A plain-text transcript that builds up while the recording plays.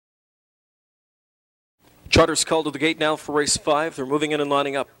Trotters called to the gate now for race 5. They're moving in and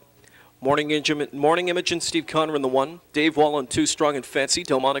lining up. Morning Image and Steve Connor in the 1. Dave Wall on 2, Strong and Fancy.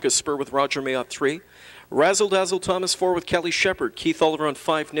 Delmonica Spur with Roger May on 3. Razzle Dazzle Thomas 4 with Kelly Shepard. Keith Oliver on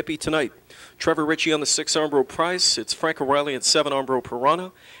 5, Nippy Tonight. Trevor Ritchie on the 6, ARMBRO Prize. It's Frank O'Reilly at 7, ARMBRO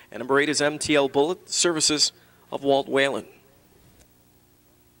Piranha. And number 8 is MTL Bullet, services of Walt Whalen.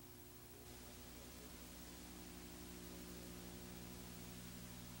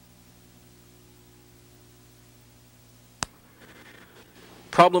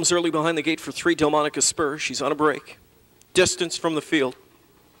 Problems early behind the gate for 3, Delmonica Spur. She's on a break. Distance from the field.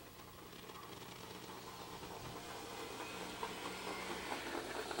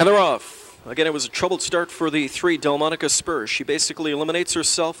 And they're off. Again, it was a troubled start for the 3, Delmonica Spur. She basically eliminates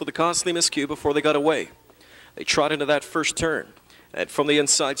herself with a costly miscue before they got away. They trot into that first turn. And from the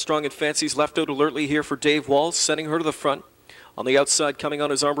inside, Strong and Fancy's left out alertly here for Dave Walls, sending her to the front. On the outside, coming on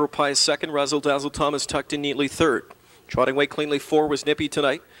is ARMBRO Pie 2nd. Razzle Dazzle Thomas tucked in neatly 3rd. Trotting away cleanly 4 was Nippy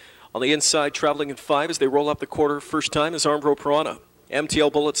Tonight. On the inside, traveling in 5 as they roll up the quarter. First time is ARMBRO Piranha. MTL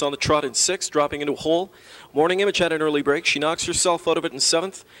Bullets on the trot in 6, dropping into a hole. Morning Image had an early break. She knocks herself out of it in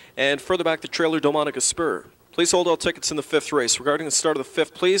 7th. And further back the trailer, Delmonica Spur. Please hold all tickets in the 5th race. Regarding the start of the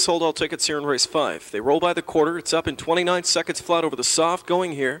 5th, please hold all tickets here in race 5. They roll by the quarter. It's up in 29 seconds flat over the soft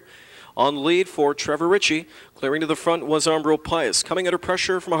going here. On the lead for Trevor Ritchie. Clearing to the front was ARMBRO Pius. Coming under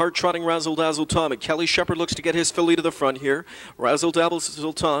pressure from a hard-trotting Razzle Dazzle Tom. And Kelly Shepard looks to get his filly to the front here. Razzle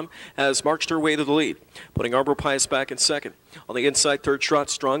Dazzle Tom has marched her way to the lead, putting ARMBRO Pius back in 2nd. On the inside, 3rd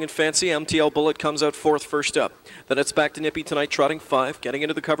Trot, Strong and Fancy. MTL Bullet comes out 4th first up. Then it's back to Nippy Tonight, trotting 5. Getting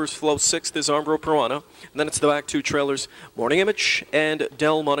into the covers flow 6th is ARMBRO Piranha. And then it's the back 2 trailers, Morning Image and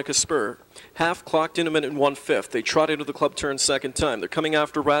Delmonica Spur. Half clocked in a minute and 1/5. They trot into the club turn 2nd time. They're coming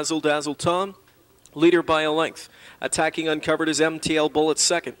after Razzle Dazzle Tom. Leader by a length. Attacking uncovered is MTL Bullet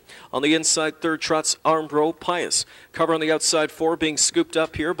 2nd. On the inside, 3rd trots ARMBRO Pius. Cover on the outside 4 being scooped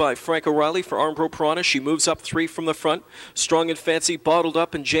up here by Frank O'Reilly for ARMBRO Piranha. She moves up 3 from the front. Strong and Fancy bottled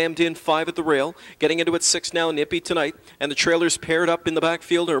up and jammed in 5 at the rail. Getting into it 6 now, Nippy Tonight. And the trailers paired up in the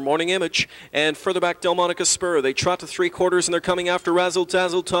backfield are Morning Image. And further back, Delmonica Spur. They trot to 3/4 and they're coming after Razzle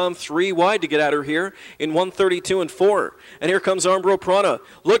Dazzle Tom. 3 wide to get at her here in 1:32 and 4. And here comes ARMBRO Piranha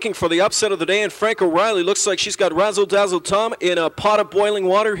looking for the upset of the day, and Frank O'Reilly looks like she's got Razzle Dazzle Tom in a pot of boiling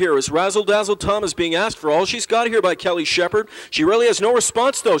water here as Razzle Dazzle Tom is being asked for all she's got here by Kelly Shepard. She really has no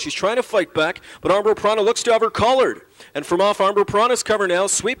response though. She's trying to fight back, but ARMBRO Piranha looks to have her collared. And from off ARMBRO Piranha's cover now,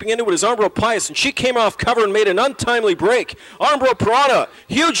 sweeping into it is ARMBRO Pius, and she came off cover and made an untimely break. ARMBRO Piranha,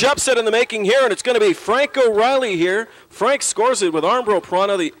 huge upset in the making here, and it's going to be Frank O'Reilly here. Frank scores it with ARMBRO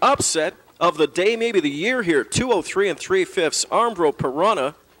Piranha, the upset of the day, maybe the year here. 2:03 and 3/5. ARMBRO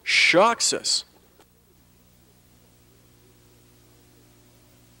Piranha shocks us.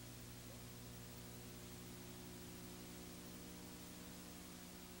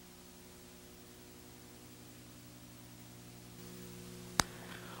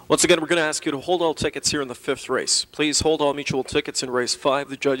 Once again, we're going to ask you to hold all tickets here in the 5th race. Please hold all mutual tickets in race 5.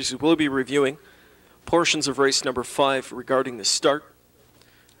 The judges will be reviewing portions of race number 5 regarding the start.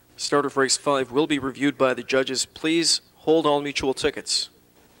 Start of race 5 will be reviewed by the judges. Please hold all mutual tickets.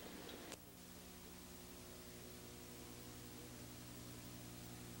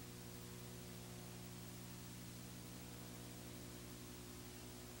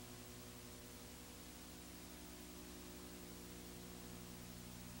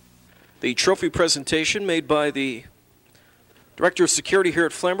 The trophy presentation made by the Director of Security here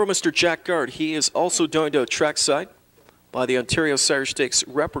at Flamboro, Mr. Jack Guard. He is also joined out trackside by the Ontario Sire Stakes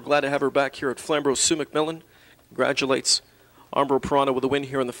rep. We're glad to have her back here at Flamboro. Sue McMillan congratulates ARMBRO Piranha with a win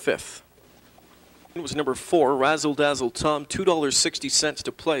here in the 5th. It was number 4, Razzle Dazzle Tom, $2.60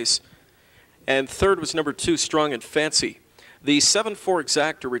 to place. And 3rd was number 2, Strong and Fancy. The 7-4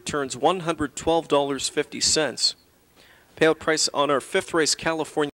 exactor returns $112.50. Payout price on our 5th race, California.